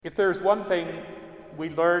If there's one thing we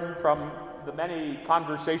learn from the many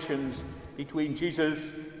conversations between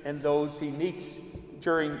Jesus and those he meets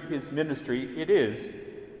during his ministry, it is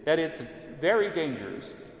that it's very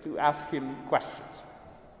dangerous to ask him questions.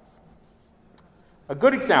 A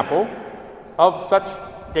good example of such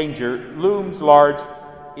danger looms large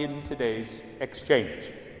in today's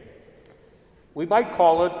exchange. We might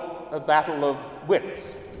call it a battle of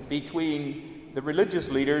wits between the religious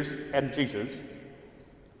leaders and Jesus,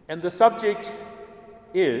 and the subject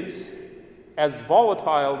is as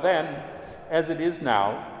volatile then as it is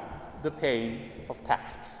now, the paying of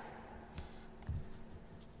taxes.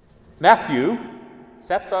 Matthew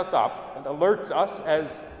sets us up and alerts us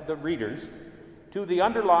as the readers to the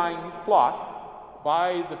underlying plot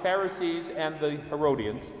by the Pharisees and the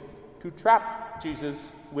Herodians to trap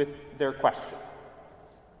Jesus with their question.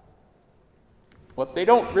 What they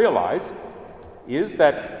don't realize is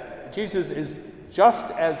that Jesus is just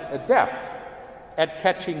as adept at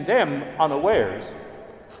catching them unawares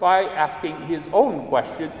by asking his own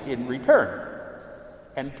question in return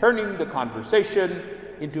and turning the conversation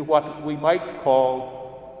into what we might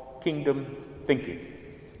call kingdom thinking.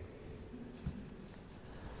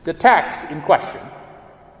 The tax in question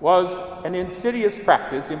was an insidious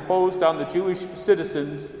practice imposed on the Jewish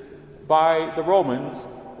citizens by the Romans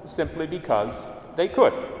simply because they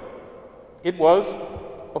could. It was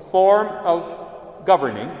a form of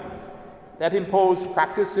governing that imposed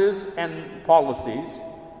practices and policies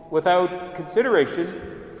without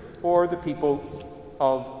consideration for the people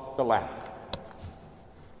of the land.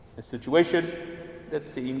 A situation that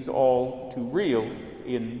seems all too real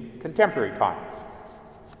in contemporary times.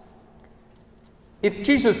 If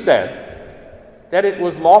Jesus said that it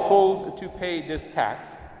was lawful to pay this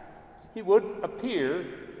tax, he would appear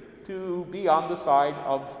to be on the side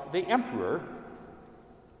of the emperor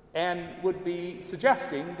and would be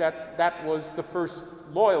suggesting that that was the first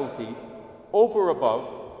loyalty over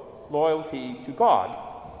above loyalty to God,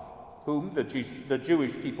 whom the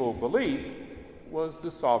Jewish people believed was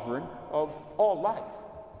the sovereign of all life.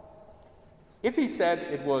 If he said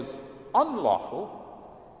it was unlawful,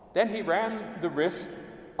 then he ran the risk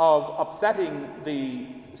of upsetting the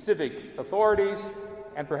civic authorities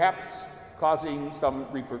and perhaps causing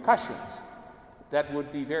some repercussions that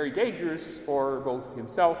would be very dangerous for both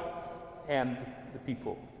himself and the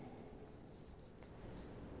people.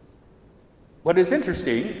 What is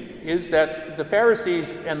interesting is that the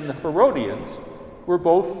Pharisees and the Herodians were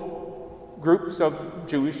both groups of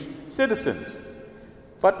Jewish citizens,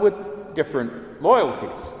 but with different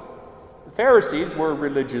loyalties. The Pharisees were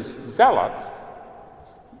religious zealots,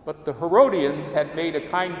 but the Herodians had made a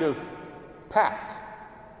kind of pact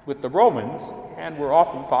with the Romans and were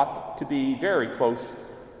often thought to be very close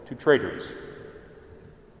to traitors.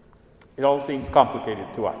 It all seems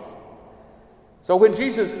complicated to us. So when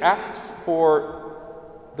Jesus asks for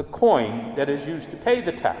the coin that is used to pay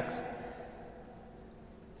the tax,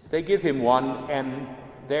 they give him one, and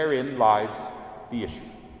therein lies the issue.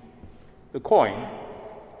 The coin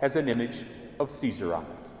has an image of Caesar on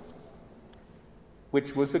it,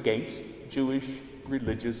 which was against Jewish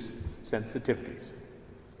religious sensitivities.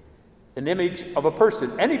 An image of a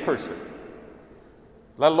person, any person,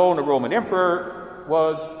 let alone a Roman emperor,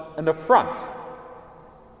 was an affront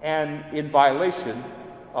and in violation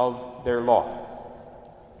of their law.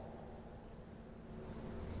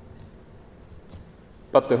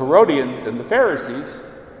 But the Herodians and the Pharisees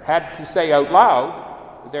had to say out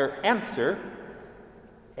loud their answer,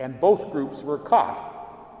 and both groups were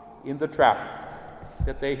caught in the trap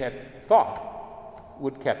that they had thought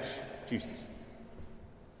would catch Jesus.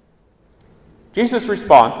 Jesus'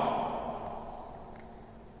 response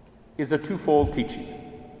is a twofold teaching.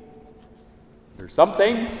 There are some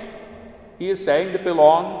things he is saying that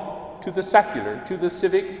belong to the secular, to the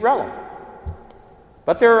civic realm.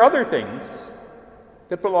 But there are other things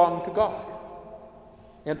that belong to God.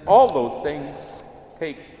 And all those things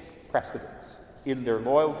take precedence in their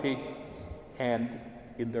loyalty and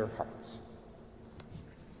in their hearts.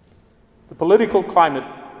 The political climate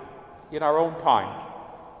in our own time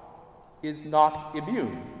is not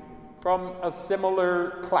immune from a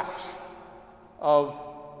similar clash of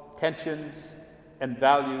tensions and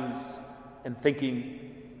values and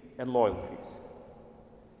thinking and loyalties.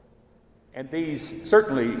 And these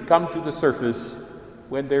certainly come to the surface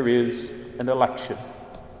when there is an election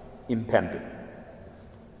impending.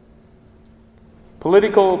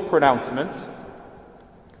 Political pronouncements,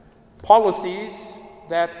 policies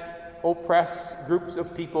that oppress groups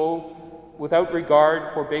of people without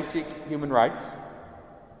regard for basic human rights,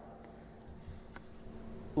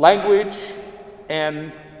 language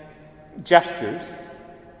and gestures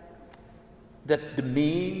that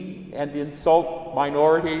demean and insult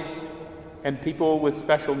minorities and people with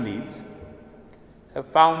special needs have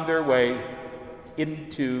found their way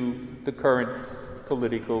into the current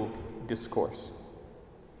political discourse.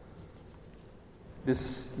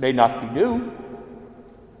 This may not be new,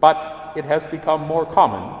 but it has become more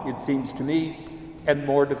common, it seems to me, and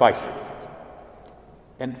more divisive,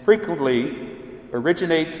 and frequently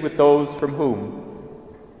originates with those from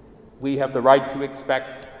whom we have the right to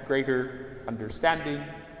expect greater understanding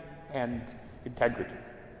and integrity.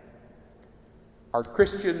 Our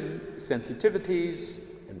Christian sensitivities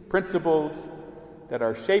and principles that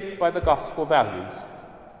are shaped by the gospel values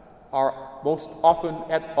are most often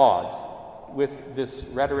at odds with this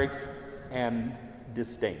rhetoric and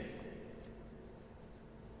disdain.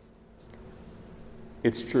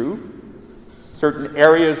 It's true, certain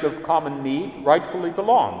areas of common need rightfully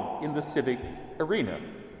belong in the civic arena: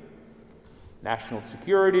 national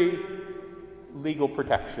security, legal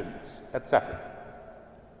protections, etc.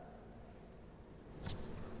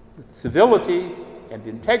 But civility and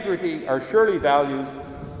integrity are surely values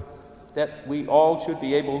that we all should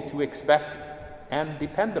be able to expect and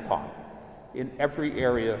depend upon in every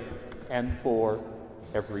area and for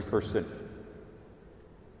every person.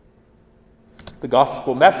 The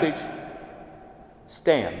gospel message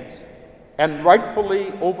stands and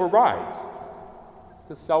rightfully overrides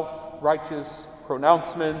the self-righteous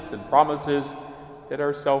pronouncements and promises that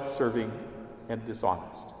are self-serving and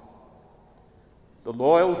dishonest. The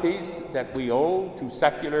loyalties that we owe to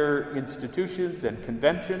secular institutions and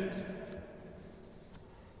conventions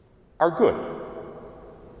are good,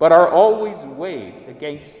 but are always weighed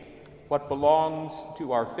against what belongs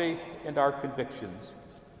to our faith and our convictions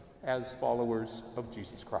as followers of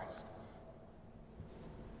Jesus Christ.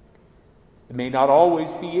 It may not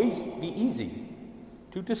always be easy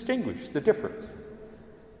to distinguish the difference,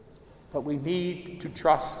 but we need to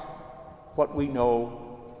trust what we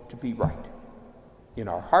know to be right in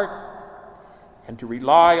our heart, and to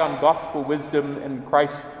rely on gospel wisdom and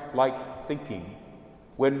Christ-like thinking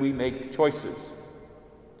when we make choices.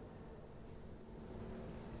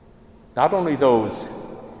 Not only those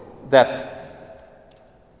that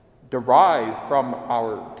derive from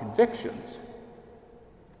our convictions,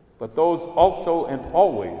 but those also and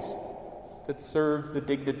always that serve the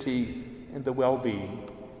dignity and the well-being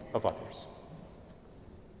of others.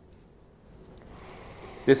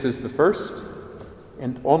 This is the first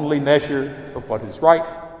and only measure of what is right,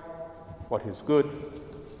 what is good,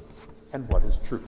 and what is true.